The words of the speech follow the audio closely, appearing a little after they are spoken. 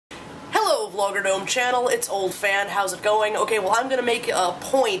Hello, VloggerDome channel, it's Old Fan, how's it going? Okay, well I'm gonna make a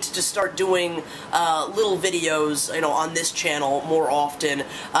point to start doing little videos, on this channel more often,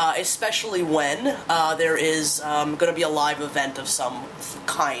 especially when there is gonna be a live event of some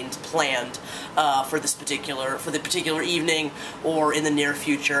kind planned for the particular evening or in the near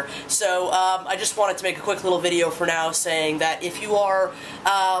future. So I just wanted to make a quick little video for now saying that if you are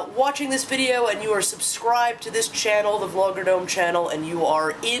watching this video and you are subscribed to this channel, the VloggerDome channel, and you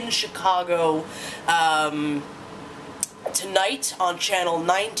are in Chicago tonight on channel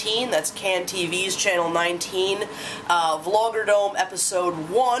 19, that's CanTV's channel 19, VloggerDome episode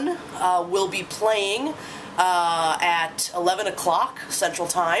 1 will be playing at 11 o'clock Central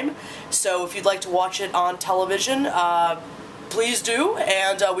Time. So if you'd like to watch it on television, please do,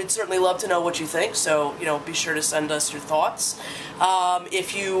 and we'd certainly love to know what you think, so, be sure to send us your thoughts.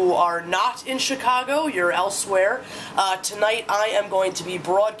 If you are not in Chicago, you're elsewhere, tonight I am going to be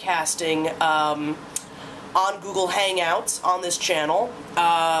broadcasting on Google Hangouts on this channel,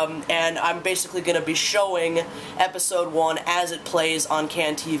 and I'm basically going to be showing episode 1 as it plays on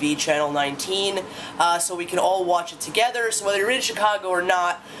CanTV channel 19, so we can all watch it together. So whether you're in Chicago or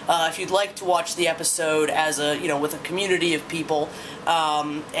not, if you'd like to watch the episode as a, with a community of people,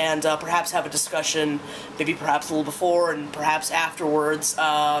 and perhaps have a discussion, maybe perhaps a little before and perhaps afterwards,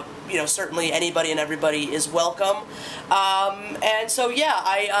 certainly anybody and everybody is welcome. And so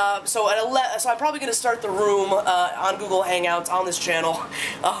yeah, so I'm probably going to start the room on Google Hangouts on this channel,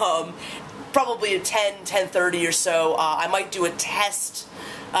 probably at 10:30 or so. I might do a test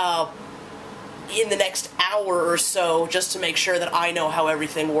in the next hour or so, just to make sure that I know how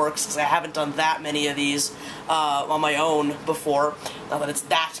everything works, because I haven't done that many of these on my own before. Not that it's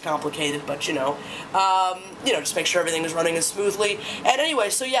that complicated, but just make sure everything is running as smoothly. And anyway,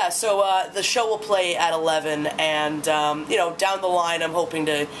 so yeah, the show will play at 11, and down the line, I'm hoping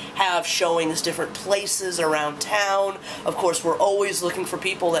to have showings different places around town. Of course, we're always looking for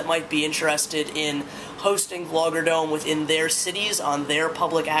people that might be interested in hosting VloggerDome within their cities on their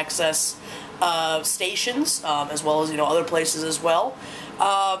public access stations, as well as, other places as well.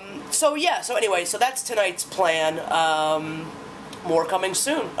 So anyway, so that's tonight's plan. More coming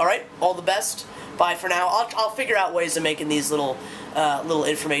soon. Alright, all the best. Bye for now. I'll figure out ways of making these little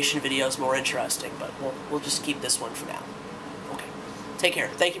information videos more interesting, but we'll just keep this one for now. Okay. Take care.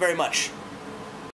 Thank you very much.